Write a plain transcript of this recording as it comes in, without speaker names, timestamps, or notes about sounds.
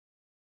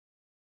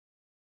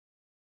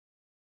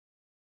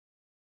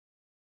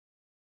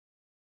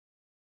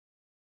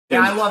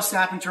Yeah, I love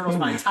snapping turtles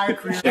my entire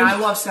career. Yeah, I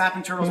love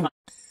snapping turtles.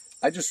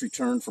 I just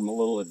returned from a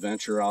little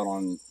adventure out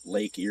on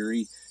Lake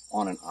Erie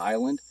on an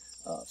island,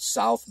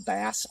 South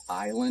Bass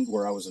Island,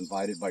 where I was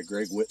invited by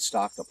Greg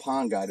Whitstock, the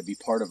pond guy, to be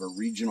part of a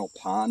regional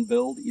pond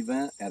build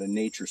event at a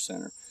nature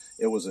center.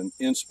 It was an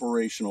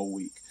inspirational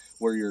week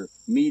where you're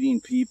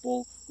meeting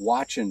people,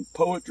 watching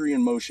poetry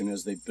in motion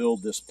as they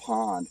build this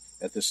pond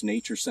at this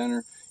nature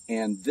center.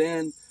 And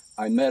then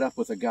I met up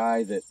with a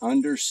guy that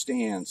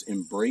understands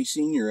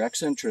embracing your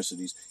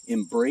eccentricities,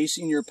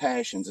 embracing your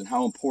passions, and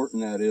how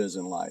important that is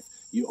in life.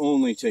 You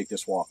only take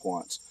this walk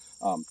once.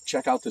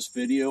 Check out this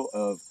video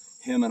of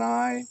him and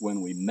I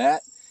when we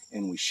met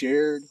and we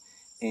shared.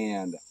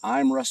 And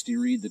I'm Rusty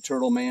Reed, the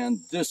Turtle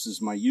Man. This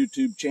is my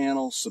YouTube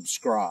channel.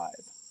 Subscribe.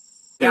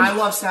 Yeah, I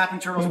love snapping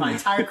turtles my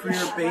entire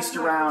career, based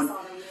around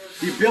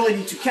the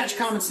ability to catch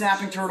common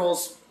snapping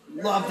turtles,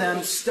 love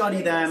them,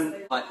 study them.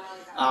 But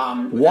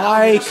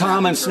why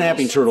common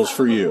snapping turtles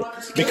for you?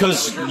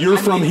 Because you're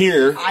from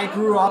here. I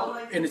grew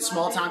up in a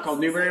small town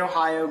called Newberry,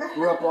 Ohio.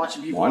 Grew up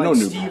watching people like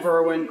Steve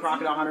Irwin,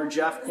 crocodile hunter,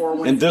 Jeff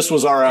Corwin. And this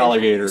was our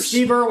alligators.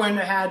 Steve Irwin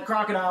had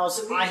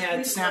crocodiles. I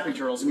had snapping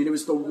turtles. I mean, it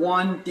was the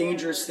one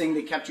dangerous thing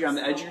that kept you on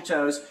the edge of your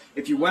toes.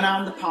 If you went out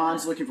in the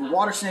ponds looking for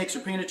water snakes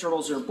or painted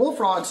turtles or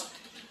bullfrogs,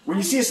 when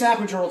you see a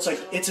snapping turtle, it's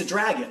like it's a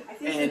dragon.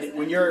 And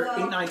when you're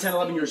 8, 9, 10,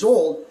 11 years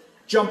old,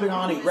 jumping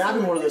on and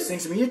grabbing one of those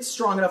things, I mean, it's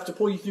strong enough to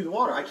pull you through the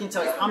water. I can't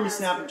tell you how many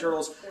snapping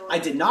turtles I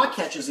did not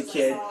catch as a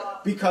kid,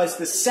 because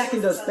the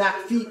second those back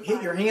feet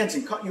hit your hands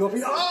and cut you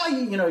open,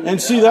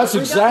 And see, that's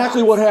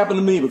exactly what happened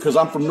to me, because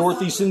I'm from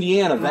Northeast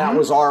Indiana. That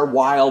was our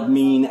wild,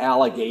 mean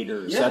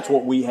alligators. Yeah. That's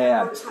what we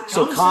had.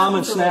 So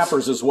common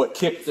snappers is what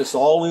kicked this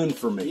all in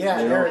for me. Yeah,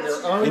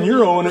 and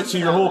you're owing it to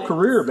your whole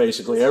career,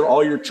 basically.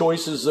 All your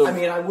choices of... I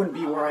mean, I wouldn't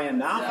be where I am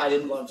now if I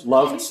didn't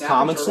love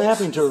common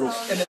snapping turtles.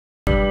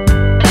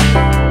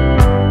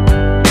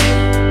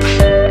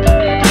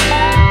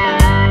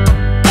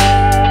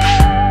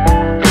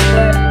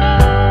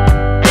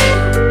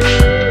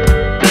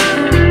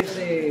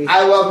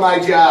 I love my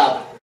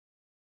job.